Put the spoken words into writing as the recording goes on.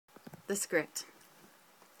the script.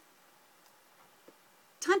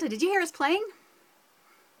 Tante, did you hear us playing?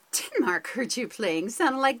 Denmark heard you playing.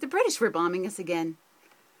 Sounded like the British were bombing us again.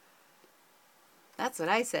 That's what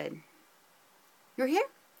I said. You're here?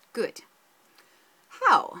 Good.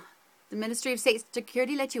 How? The Ministry of State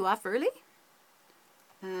Security let you off early?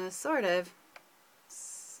 Sort of.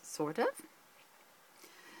 Sort of?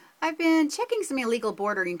 I've been checking some illegal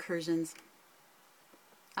border incursions.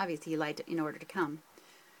 Obviously, you lied in order to come.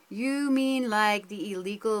 You mean like the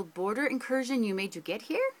illegal border incursion you made to get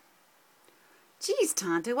here? Geez,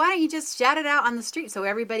 Tante, why don't you just shout it out on the street so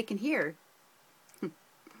everybody can hear?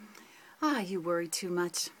 You worry too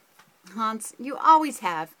much. Hans, you always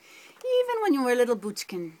have, even when you were a little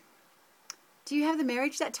Butchkin. Do you have the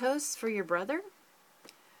marriage that toasts for your brother?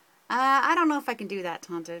 I don't know if I can do that,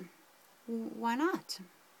 Tante. Why not?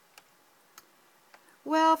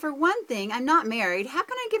 Well, for one thing, I'm not married. How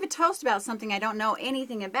can I give a toast about something I don't know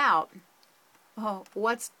anything about? Oh,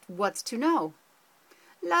 what's to know?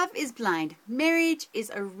 Love is blind. Marriage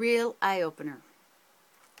is a real eye-opener.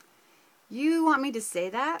 You want me to say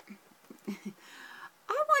that?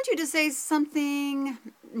 I want you to say something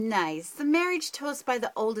nice. The marriage toast by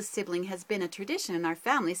the oldest sibling has been a tradition in our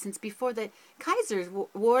family since before the Kaisers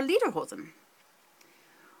wore lederhosen.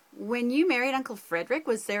 When you married Uncle Frederick,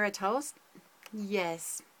 was there a toast?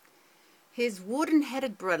 Yes. His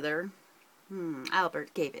wooden-headed brother,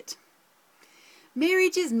 Albert, gave it.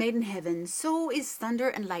 Marriage is made in heaven, so is thunder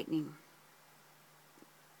and lightning.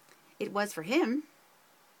 It was for him.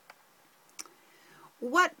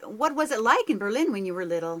 What was it like in Berlin when you were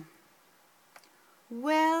little?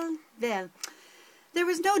 Well, there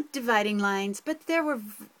was no dividing lines, but there were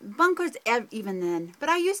bunkers even then. But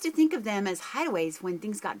I used to think of them as hideaways when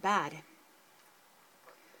things got bad.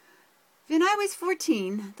 When I was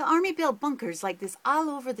 14, the army built bunkers like this all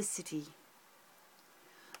over the city.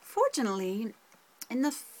 Fortunately, in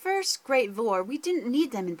the first Great War, we didn't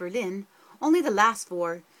need them in Berlin. Only the last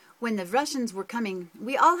war, when the Russians were coming,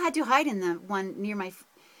 we all had to hide in the one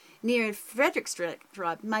near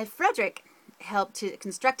Frederickstraat. My Frederick helped to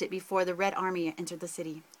construct it before the Red Army entered the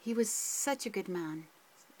city. He was such a good man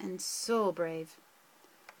and so brave.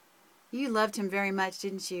 You loved him very much,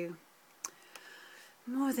 didn't you?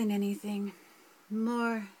 More than anything.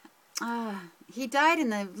 He died in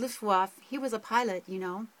the Luftwaffe. He was a pilot, you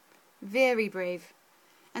know. Very brave.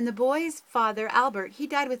 And the boy's father, Albert, he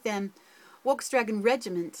died with them Volkswagen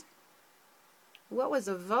Regiment. What was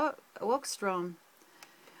a Volkssturm?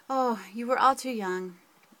 Oh, you were all too young.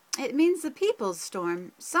 It means the people's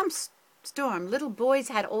storm. Some storm. Little boys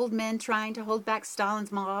had old men trying to hold back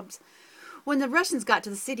Stalin's mobs. When the Russians got to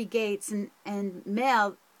the city gates and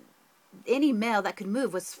any male that could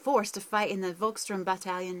move was forced to fight in the Volkssturm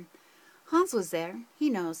battalion. Hans was there. He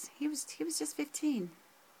knows. He was just 15.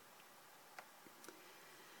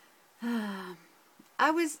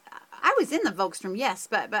 I was in the Volkssturm, yes,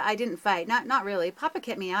 but I didn't fight. Not really. Papa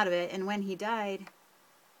kept me out of it, and when he died,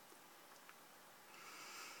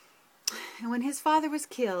 and when his father was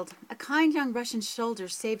killed, a kind young Russian soldier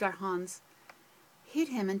saved our Hans. Hid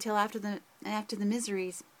him until after the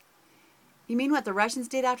miseries. You mean what the Russians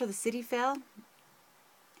did after the city fell?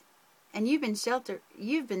 And you've been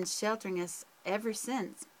sheltering us ever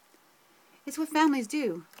since. It's what families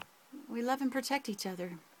do. We love and protect each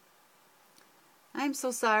other. I'm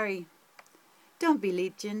so sorry. Don't be,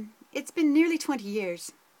 Liebchen. It's been nearly 20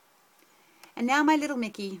 years. And now my little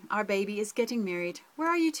Mickey, our baby, is getting married. Where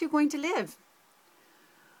are you two going to live?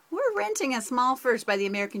 We're renting a small first by the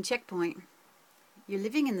American checkpoint. You're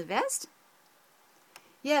living in the West?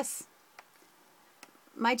 Yes.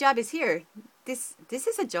 My job is here. This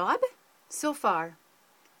is a job? So far.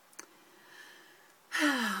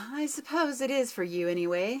 I suppose it is for you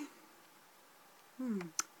anyway.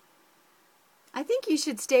 I think you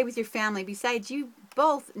should stay with your family. Besides, you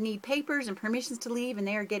both need papers and permissions to leave, and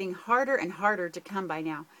they are getting harder and harder to come by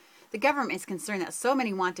now. The government is concerned that so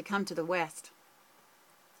many want to come to the West.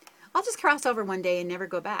 I'll just cross over one day and never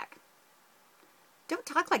go back. Don't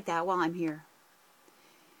talk like that while I'm here.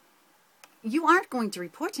 You aren't going to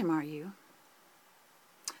report him, are you?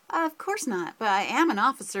 Of course not, but I am an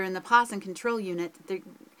officer in the Pause and Control Unit, the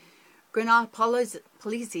Grenade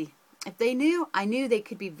Police. If they knew, I knew they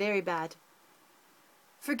could be very bad.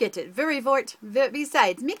 Forget it. Very vort.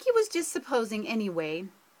 Besides, Mickey was just supposing anyway.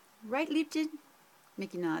 Right, Liebchen?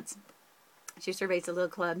 Mickey nods. She surveys the little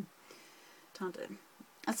club. Tante.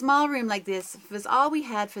 A small room like this was all we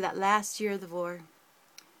had for that last year of the war.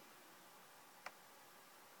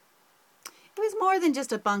 It was more than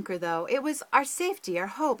just a bunker, though. It was our safety, our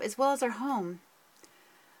hope, as well as our home.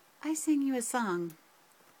 I sang you a song.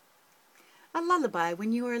 A lullaby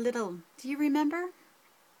when you were little. Do you remember?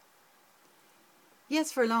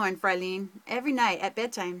 Yes, forlorn, Fraulein. Every night at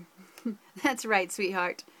bedtime. That's right,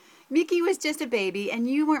 sweetheart. Mickey was just a baby, and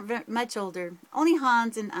you weren't much older. Only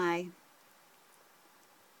Hans and I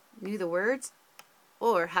knew the words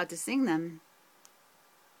or how to sing them.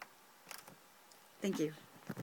 Thank you.